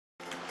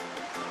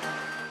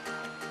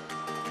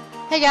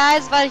Hey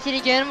guys, Vitakid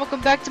again.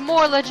 Welcome back to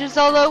more Legend of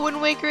Zelda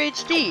Wind Waker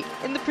HD.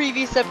 In the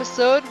previous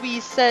episode, we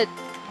saved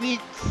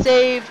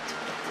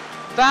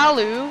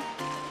Valu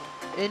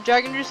in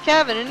Dragon Roost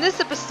Cavern. In this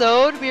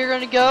episode, we are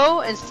going to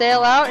go and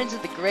sail out into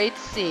the Great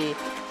Sea.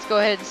 Let's go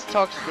ahead and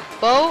talk to the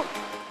boat.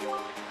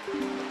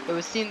 It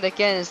would seem that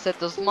Ganon set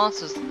those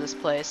monsters in this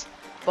place,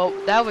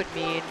 but that would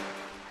mean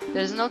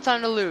there's no time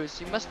to lose.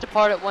 We must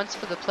depart at once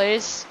for the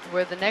place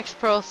where the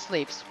next pearl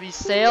sleeps. We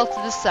sail to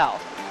the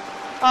south.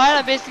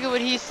 Alright, basically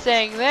what he's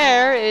saying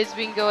there is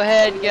we can go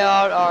ahead and get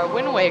out our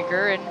Wind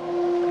Waker and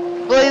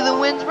play the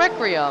Wind's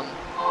Requiem.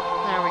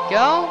 There we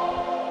go.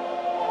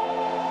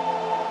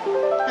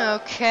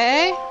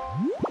 Okay.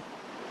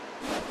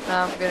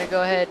 Now I'm gonna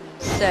go ahead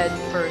and set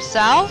for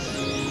south.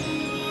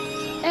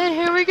 And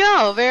here we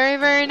go. Very,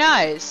 very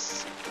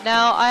nice.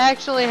 Now, I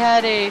actually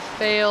had a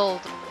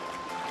failed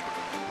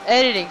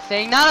editing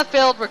thing. Not a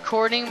failed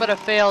recording, but a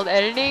failed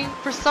editing.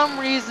 For some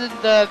reason,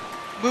 the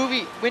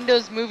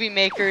Windows Movie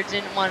Maker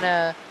didn't want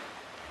to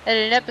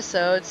edit an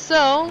episode,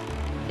 so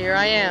here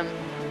I am.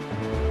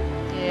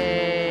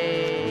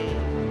 Yay.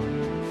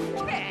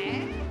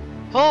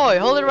 Hoy,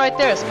 hold it right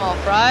there, small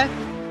fry.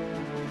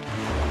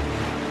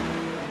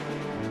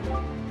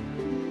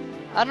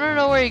 I don't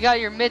know where you got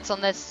your mitts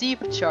on that sea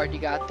chart you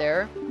got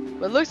there,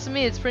 but it looks to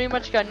me it's pretty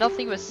much got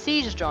nothing but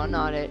seas drawn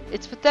on it.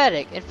 It's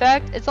pathetic. In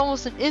fact, it's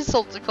almost an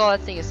insult to call that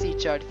thing a sea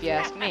chart if you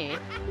ask me.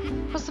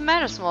 What's the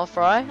matter, small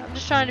fry? I'm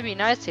just trying to be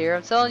nice here.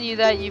 I'm telling you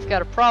that you've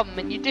got a problem,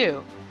 and you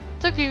do.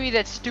 Don't give me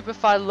that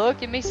stupefied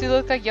look. It makes you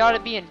look like you ought to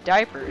be in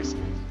diapers.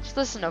 Just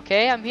listen,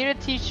 okay? I'm here to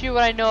teach you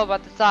what I know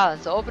about this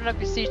island, so open up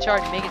your sea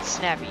chart and make it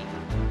snappy.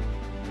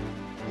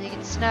 Make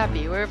it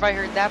snappy. Where have I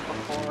heard that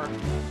before?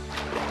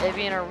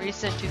 Maybe in a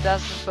recent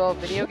 2012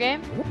 video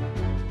game?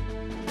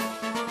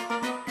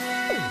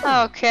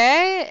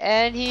 Okay,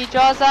 and he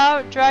draws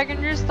out Dragon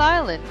Roost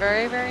Island.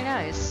 Very, very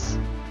nice.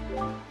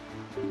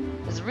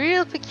 There's a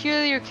real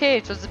peculiar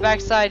cave towards the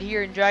backside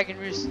here in Dragon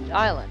Roost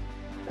Island.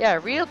 Yeah,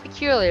 real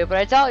peculiar, but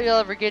I doubt you'll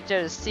ever get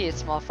there to see it,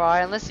 small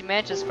fry, unless you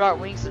manage to sprout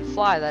wings and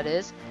fly, that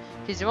is.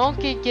 Because you won't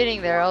get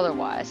getting there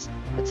otherwise.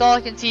 That's all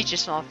I can teach you,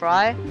 small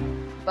fry.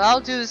 But I'll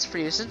do this for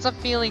you. Since I'm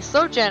feeling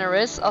so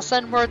generous, I'll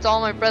send word to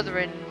all my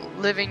brethren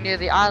living near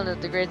the island of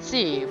the Great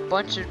Sea.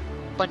 Bunch of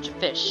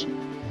fish.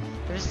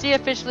 If you see a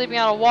fish leaping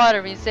out of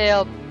water when you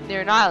sail near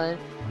an island,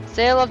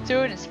 sail up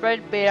to it and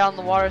spread bait out on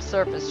the water's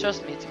surface.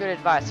 Trust me, it's good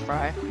advice,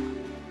 Fry.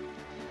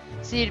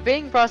 See, the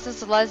baiting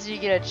process allows you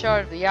to get a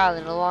chart of the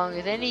island along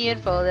with any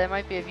info that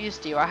might be of use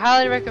to you. I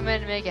highly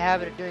recommend to make a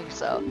habit of doing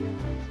so.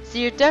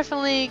 See, you're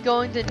definitely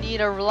going to need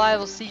a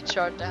reliable sea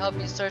chart to help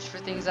you search for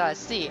things at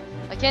sea.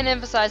 I can't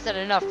emphasize that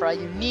enough, Fry.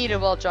 You need a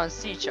well-drawn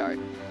sea chart.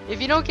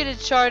 If you don't get a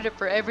chart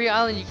for every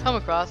island you come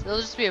across,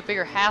 it'll just be a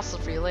bigger hassle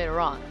for you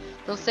later on.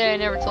 Don't say I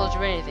never told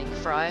you anything,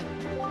 Fry.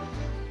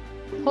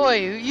 Hoy,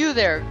 you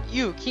there,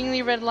 you,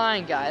 Kingly Red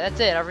Lion guy. That's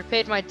it, I've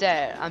repaid my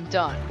debt. I'm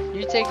done.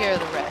 You take care of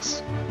the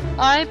rest.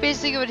 Alright,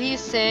 basically what he's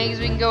saying is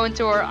we can go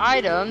into our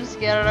items,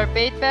 get out our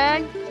bait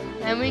bag,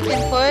 and we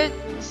can put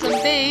some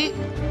bait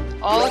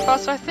all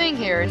across our thing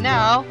here. And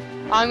now,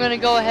 I'm gonna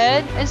go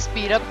ahead and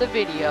speed up the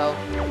video.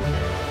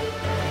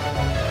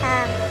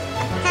 I'm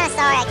kinda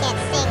sorry I can't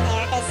sing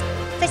there, because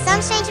for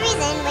some strange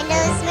reason,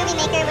 Windows Movie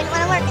Maker wouldn't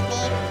want to work with me.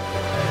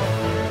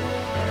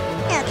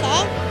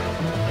 Okay.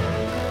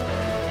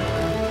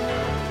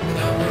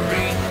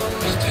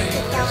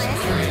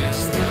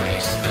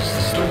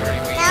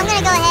 Now I'm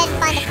gonna go ahead and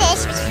find the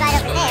fish, which is right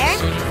over there.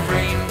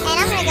 And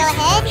I'm gonna go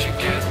ahead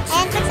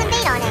and put some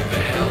bait on him.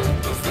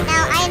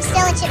 Now, I am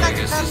still in chipmunk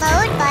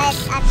mode, but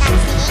I'm not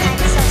singing. I'm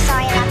so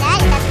sorry about that,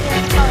 if that's what you're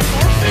looking forward to.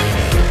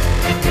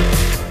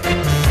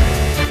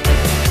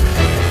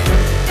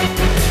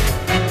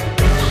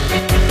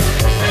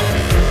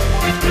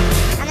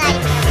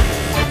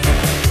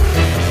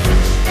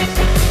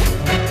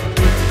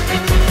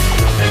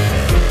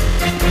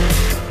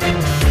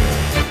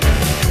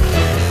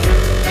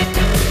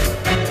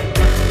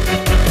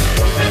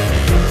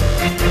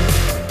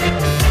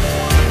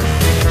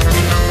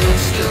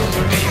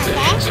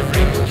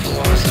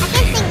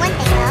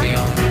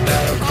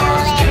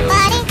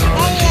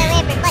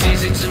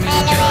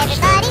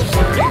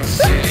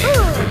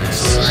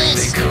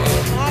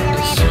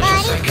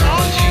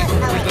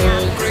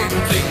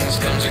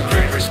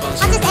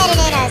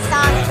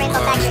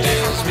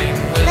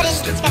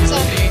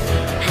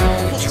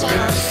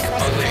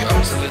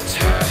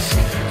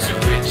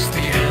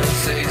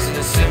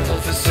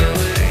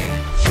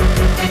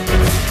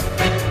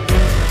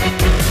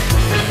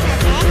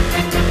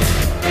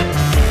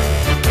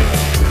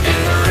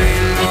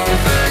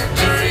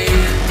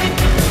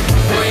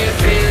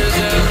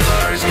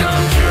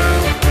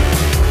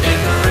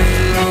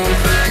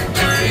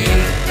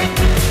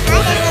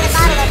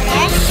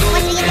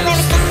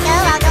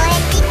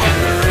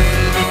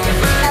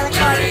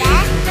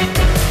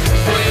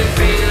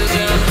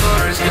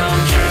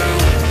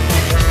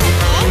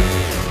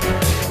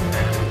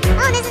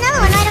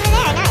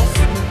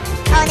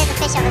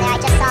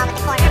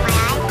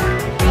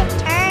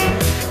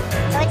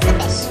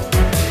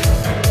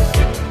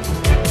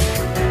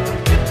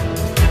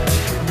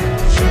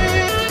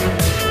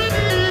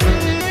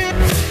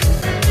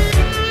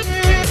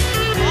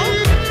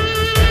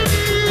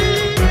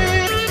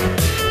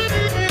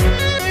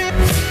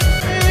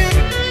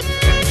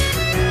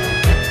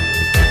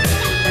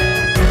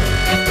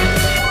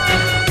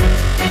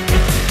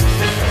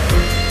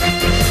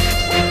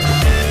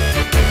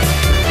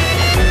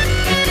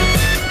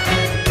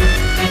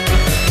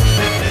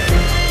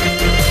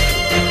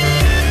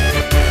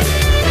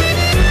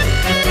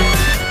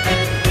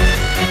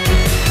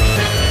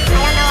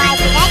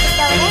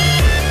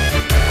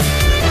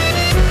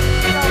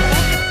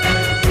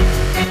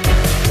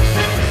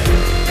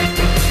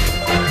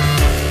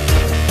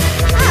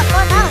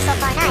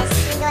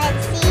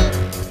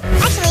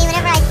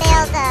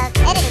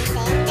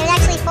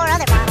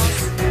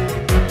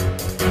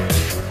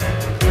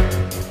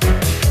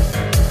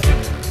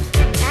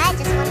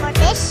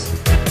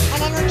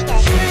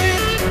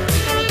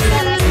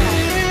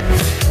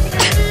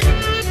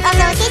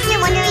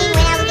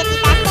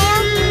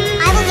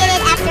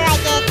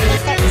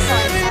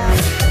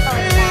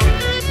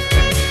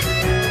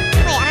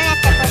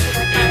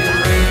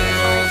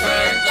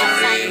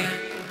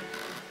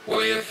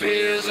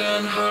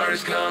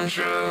 wishes come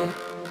true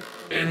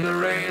in the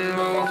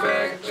rainbow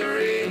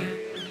factory.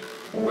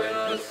 When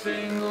a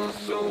single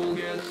soul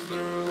gets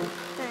through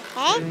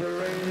in the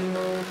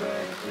rainbow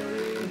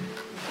factory.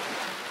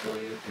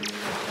 Will you feel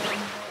your heart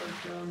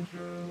come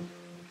true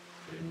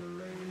in the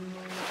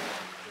rainbow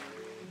factory?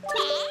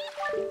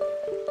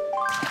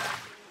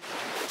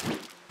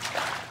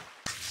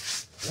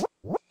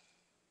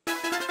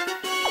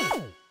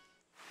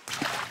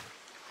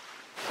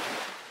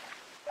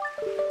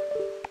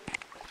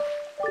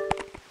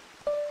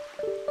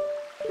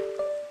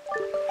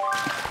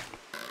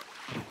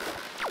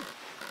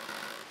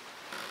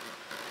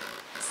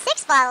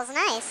 6 bottles,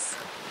 nice.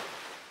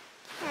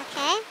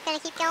 Okay, gonna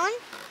keep going.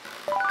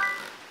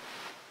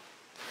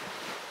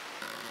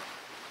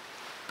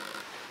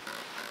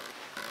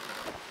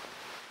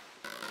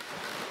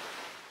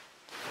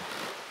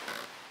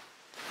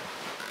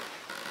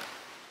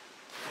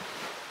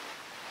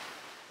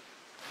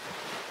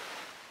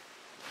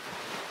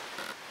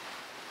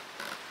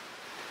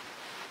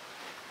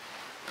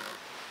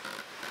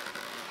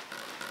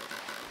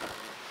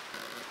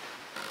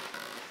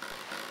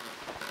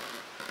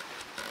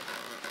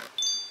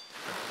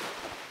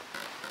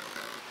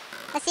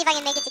 Let's see if I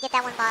can make it to get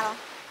that 1 bottle.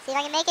 See if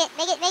I can make it.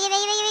 Make it.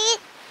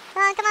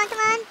 Come on, come on, come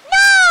on.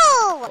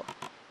 No!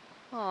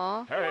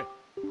 Aw. Hey.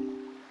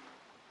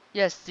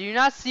 Yes, do you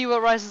not see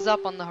what rises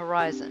up on the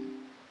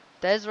horizon?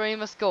 That is where you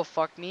must go,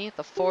 fuck me,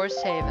 the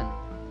Forest Haven.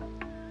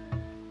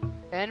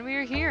 And we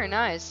are here,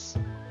 nice.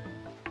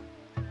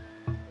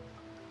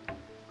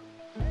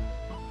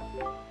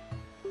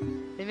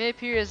 It may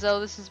appear as though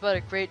this is but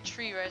a great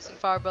tree rising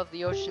far above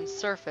the ocean's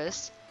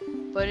surface,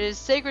 but it is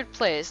a sacred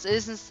place. It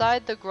is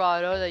inside the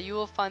grotto that you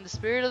will find the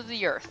spirit of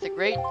the earth, the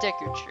great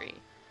deku tree.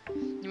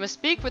 You must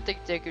speak with the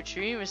deku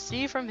tree and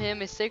receive from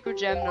him a sacred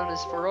gem known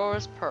as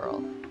Ferora's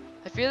Pearl.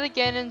 I fear that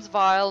Ganon's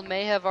vial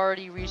may have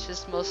already reached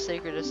its most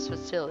sacred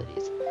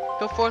facilities.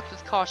 Go forth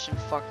with caution,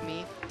 fuck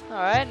me.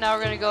 Alright, now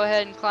we're gonna go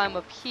ahead and climb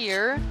up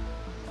here.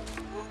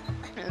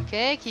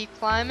 Okay, keep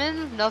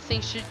climbing. Nothing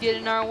should get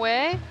in our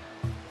way.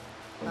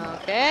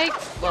 Okay,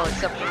 well,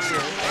 except for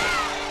here.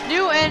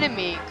 New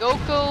enemy,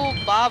 Goko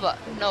Baba.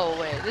 No,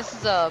 wait, this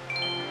is a...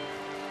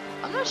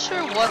 I'm not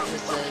sure what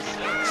this is.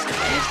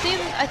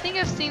 I think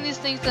I've seen these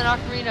things in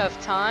Ocarina of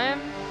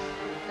Time.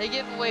 They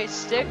give away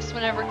sticks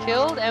whenever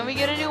killed, and we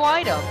get a new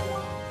item.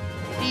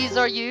 These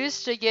are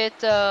used to get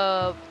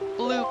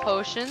blue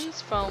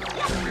potions from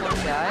one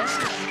guy.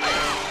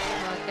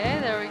 Okay,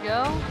 there we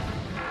go.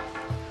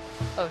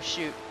 Oh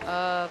shoot.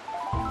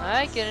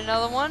 Alright, get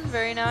another one.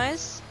 Very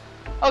nice.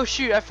 Oh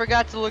shoot, I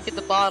forgot to look at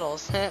the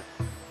bottles.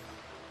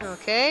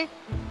 Okay,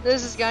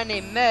 there's this guy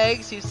named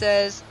Megs who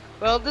says,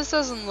 well, this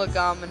doesn't look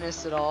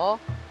ominous at all.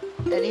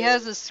 And he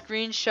has a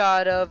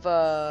screenshot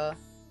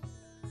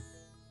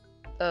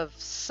of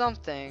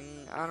something.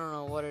 I don't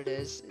know what it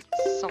is.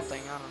 It's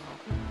something, I don't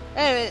know.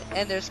 Anyway,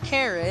 and there's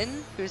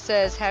Karen who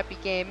says happy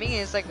gaming,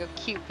 and it's like a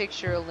cute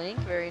picture of Link,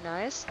 very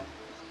nice.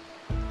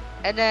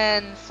 And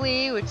then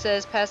Flea, which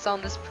says pass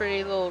on this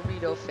pretty little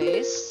Rito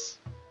face.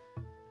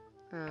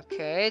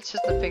 Okay, it's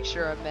just a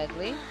picture of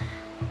Medley.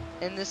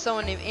 And there's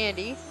someone named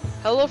Andy.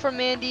 Hello from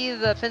Andy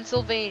the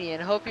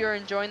Pennsylvanian. Hope you're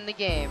enjoying the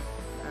game.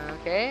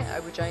 Okay,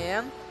 which I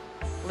am.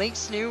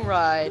 Link's new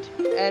ride.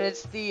 And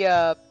it's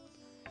the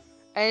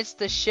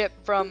ship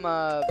from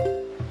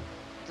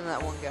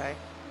that one guy.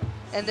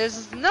 And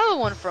there's another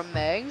one from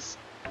Megs.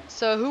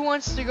 So who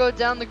wants to go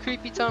down the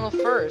creepy tunnel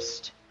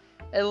first?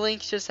 And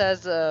Link just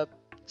has a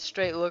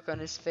straight look on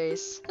his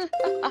face.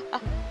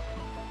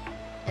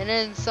 And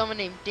then someone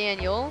named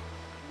Daniel.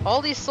 All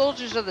these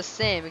soldiers are the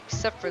same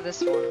except for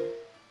this one.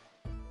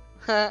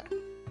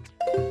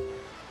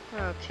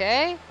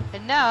 Okay,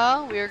 and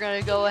now we are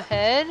gonna go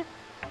ahead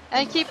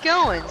and keep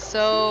going.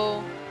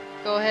 So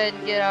go ahead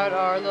and get out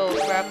our little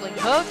grappling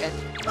hook and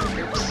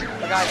oops,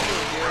 forgot you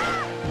were here.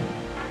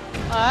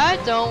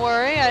 Alright, don't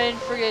worry, I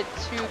didn't forget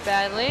too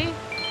badly.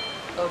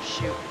 Oh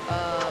shoot.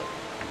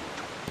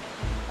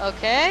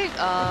 Okay,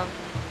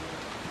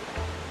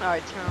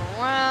 alright, turn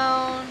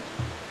around,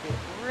 get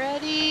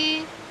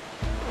ready.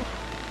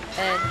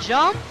 And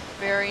jump,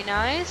 very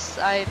nice.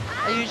 I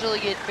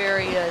usually get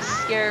very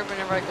scared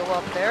whenever I go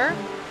up there.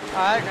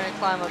 Alright, we're gonna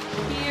climb up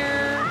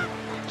here,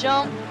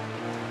 jump,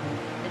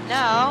 and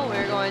now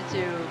we're going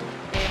to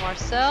aim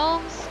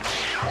ourselves,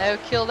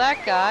 and kill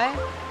that guy.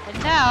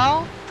 And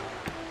now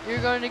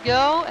you're going to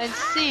go and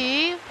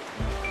see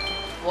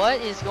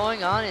what is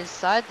going on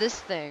inside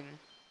this thing.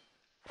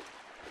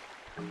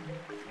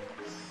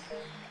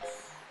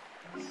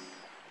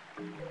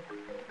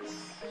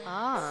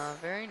 Ah,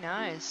 very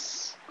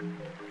nice.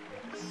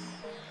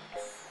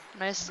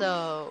 Nice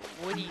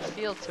woody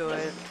feel to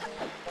it.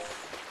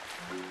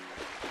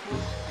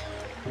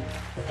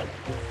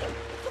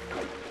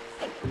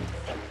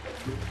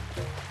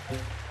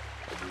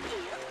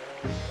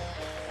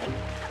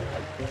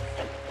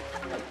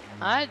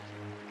 Alright.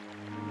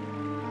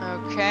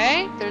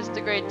 Okay, there's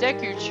the great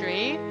Deku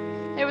tree.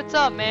 Hey, what's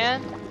up,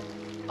 man?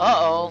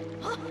 Uh-oh.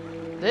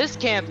 This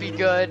can't be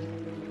good.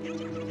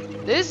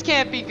 This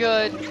can't be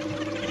good.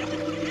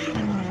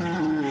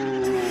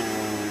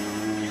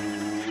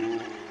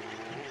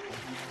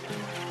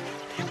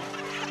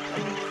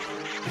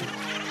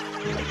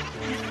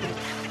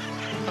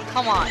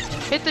 Come on,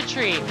 hit the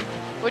tree.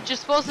 What you're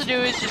supposed to do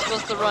is you're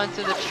supposed to run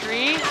to the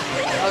tree.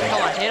 Oh,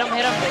 come on, hit him,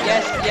 hit him.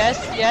 Yes, yes,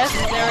 yes.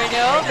 There we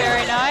go.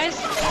 Very nice.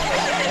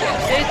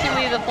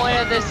 Basically, the point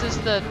of this is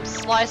to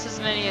slice as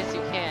many as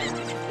you can.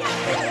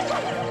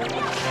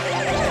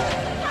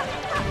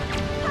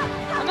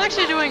 I'm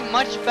actually doing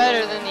much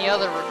better than the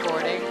other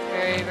recording.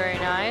 Very, very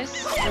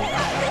nice.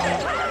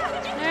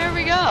 There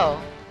we go.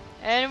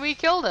 And we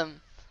killed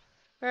him.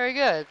 Very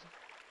good.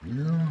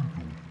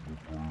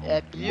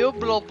 Blah,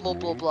 blah, blah,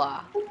 blah,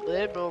 blah.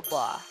 Blah, blah,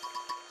 blah.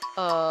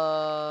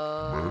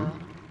 Blah,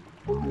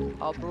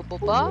 blah, blah,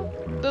 blah.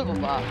 Blah, blah,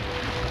 blah.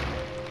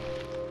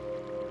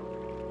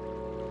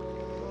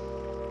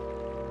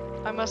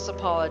 I must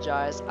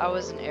apologize. I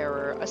was in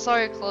error. I saw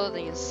your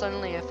clothing and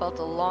suddenly I felt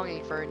a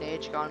longing for an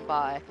age gone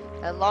by.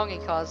 That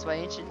longing caused my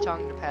ancient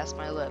tongue to pass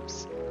my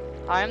lips.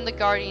 I am the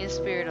guardian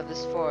spirit of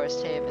this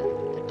forest haven,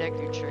 the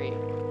deku tree.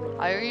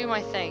 I owe you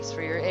my thanks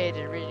for your aid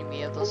in ridding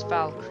me of those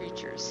foul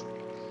creatures.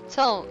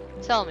 Tell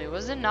me,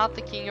 was it not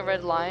the King of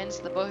Red Lions,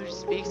 the boy who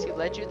speaks, who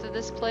led you to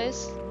this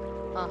place?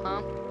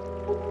 Uh-huh.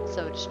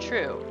 So it's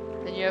true.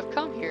 Then you have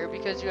come here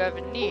because you have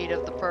a need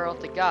of the pearl of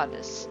the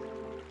goddess.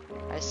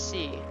 I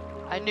see.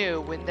 I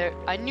knew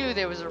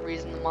there was a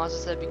reason the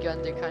monsters had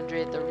begun to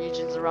conjure the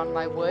regions around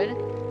my wood.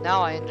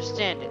 Now I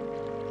understand it.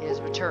 He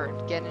has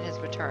returned. Ganon has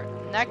returned.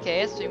 In that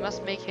case, we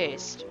must make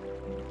haste.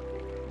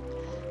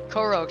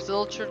 Koroks,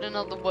 little children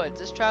of the woods,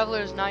 this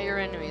traveler is not your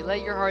enemy.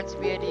 Let your hearts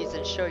be at ease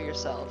and show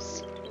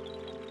yourselves.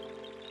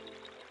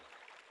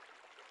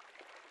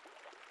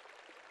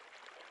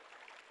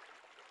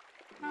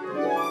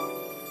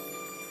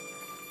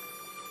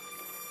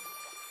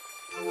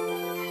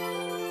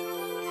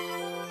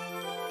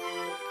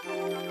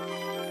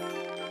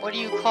 What do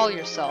you call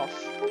yourself?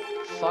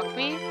 Fuck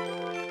me?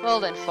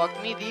 Well then, fuck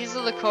me. These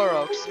are the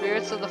Koroks,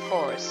 spirits of the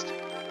forest.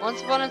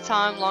 Once upon a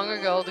time, long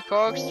ago, the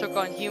Koroks took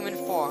on human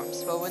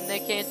forms, but when they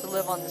came to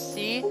live on the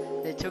sea,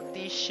 they took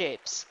these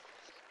shapes.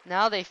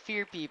 Now they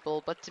fear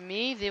people, but to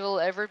me, they will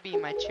ever be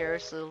my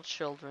cherished little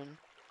children.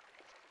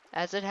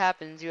 As it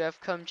happens, you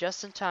have come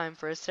just in time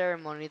for a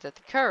ceremony that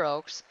the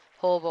Koroks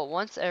hold but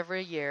once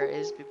every year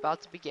is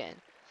about to begin.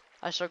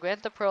 I shall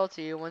grant the pearl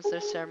to you once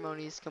their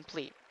ceremony is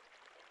complete.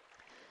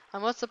 I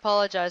must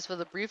apologize for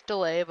the brief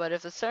delay, but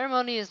if the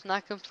ceremony is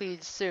not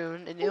completed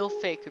soon, an ill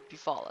fate could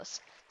befall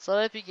us. So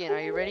let it begin. Are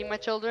you ready, my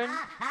children?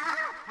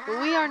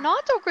 But we are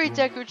not, O great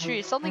Deku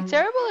Tree. Something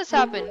terrible has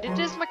happened. It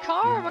is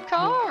Makar,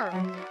 Makar.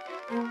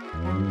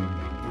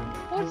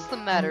 What's the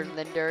matter,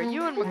 Linder?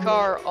 You and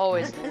Makar are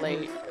always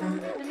late.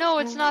 No,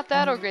 it's not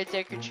that, O great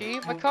Deku Tree.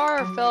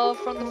 Makar fell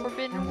from the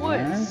Forbidden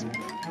Woods.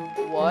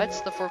 What?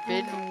 The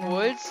Forbidden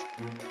Woods?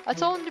 I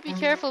told him to be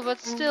careful, but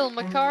still,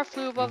 Makar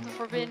flew above the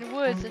Forbidden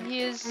Woods,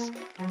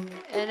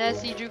 and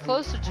as he drew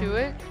closer to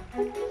it,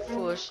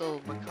 foolish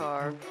little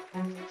Makar.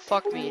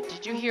 Fuck me,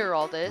 did you hear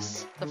all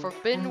this? The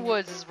Forbidden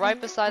Woods is right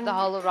beside the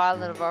hollowed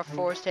island of our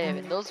forest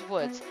haven. Those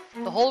woods,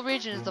 the whole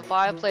region is the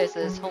vile place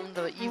that is home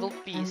to evil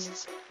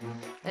beasts.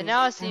 And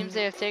now it seems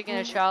they have taken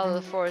a child of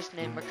the forest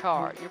named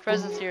Makar. Your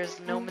presence here is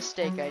no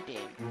mistake, I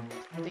deem.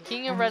 The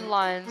King of Red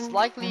Lions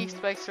likely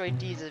expects great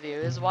deeds of you.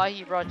 It is why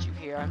he brought you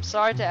here. I'm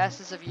sorry to ask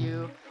this of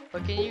you,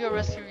 but can you go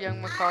rescue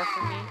young Makar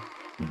for me?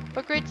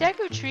 But great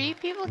Deku Tree,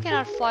 people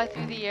cannot fly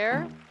through the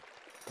air.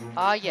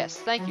 Ah yes,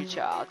 thank you,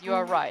 child. You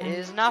are right. It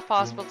is not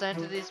possible to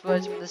enter these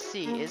woods from the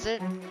sea, is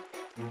it?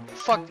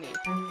 Fuck me.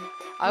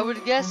 I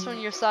would guess from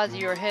your size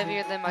you are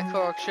heavier than my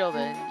Korok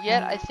children,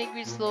 yet I think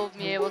we'd still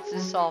be able to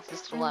solve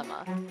this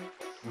dilemma.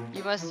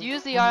 You must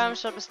use the item I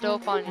shall bestow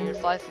upon you to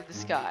fly through the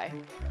sky.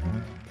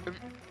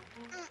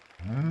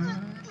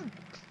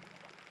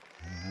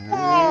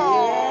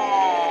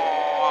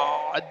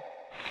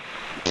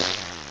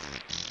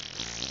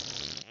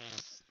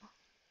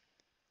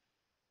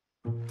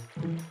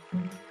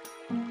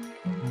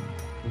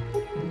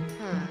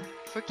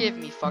 Forgive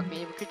me, fuck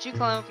me, but could you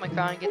climb up my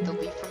car and get the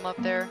leaf from up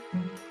there?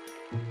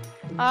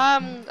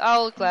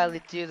 I'll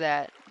gladly do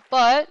that,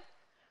 but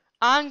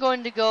I'm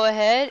going to go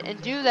ahead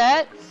and do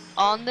that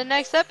on the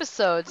next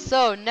episode.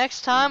 So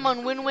next time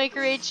on Wind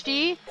Waker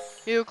HD,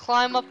 you'll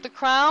climb up the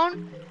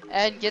crown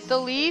and get the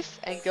leaf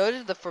and go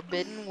to the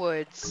Forbidden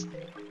Woods.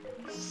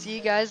 See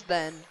you guys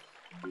then.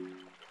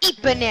 Eat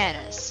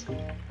bananas!